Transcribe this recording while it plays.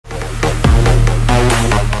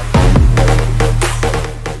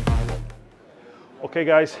Okay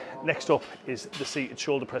guys, next up is the seated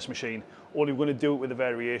shoulder press machine. Only we're going to do it with a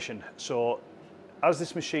variation. So as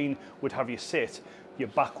this machine would have you sit, your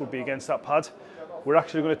back would be against that pad. We're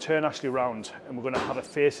actually going to turn Ashley around and we're going to have her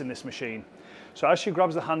face in this machine. So as she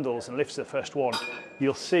grabs the handles and lifts the first one,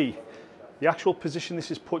 you'll see the actual position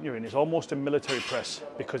this is putting you in is almost a military press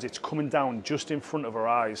because it's coming down just in front of her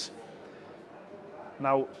eyes.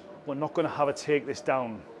 Now, we're not going to have her take this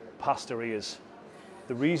down past her ears.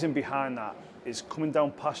 The reason behind that is coming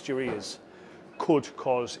down past your ears could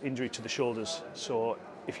cause injury to the shoulders. So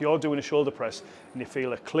if you're doing a shoulder press and you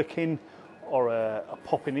feel a clicking or a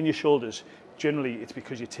popping in your shoulders, generally it's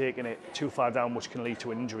because you're taking it too far down, which can lead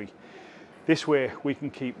to an injury. This way we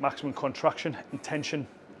can keep maximum contraction and tension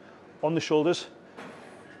on the shoulders.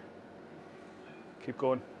 Keep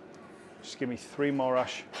going. Just give me 3 more,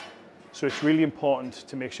 Ash. So it's really important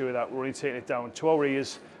to make sure that we're only taking it down to our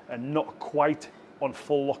ears and not quite on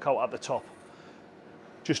full lockout at the top.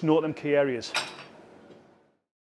 Just note them key areas.